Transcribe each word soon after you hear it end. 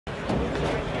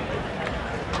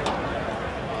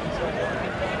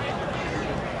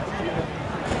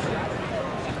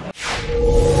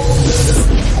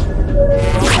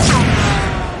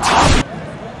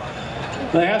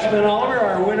Aspen Oliver,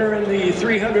 our winner in the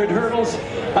 300 hurdles.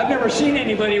 I've never seen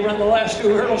anybody run the last 2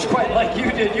 hurdles quite like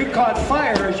you did. You caught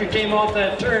fire as you came off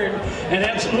that turn and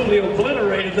absolutely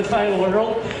obliterated the final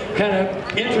hurdle. Kind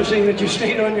of interesting that you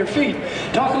stayed on your feet.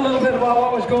 Talk a little bit about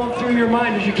what was going through your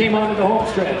mind as you came onto the home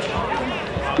stretch.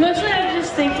 Mostly I was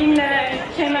just thinking that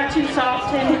I came out too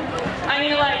soft and I need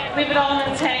to like leave it all in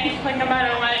the tank, like no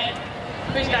matter what.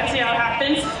 We just gotta see how it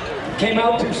happens. Came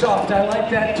out too soft. I like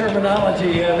that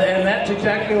terminology, and that's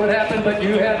exactly what happened, but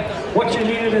you had what you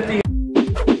needed at the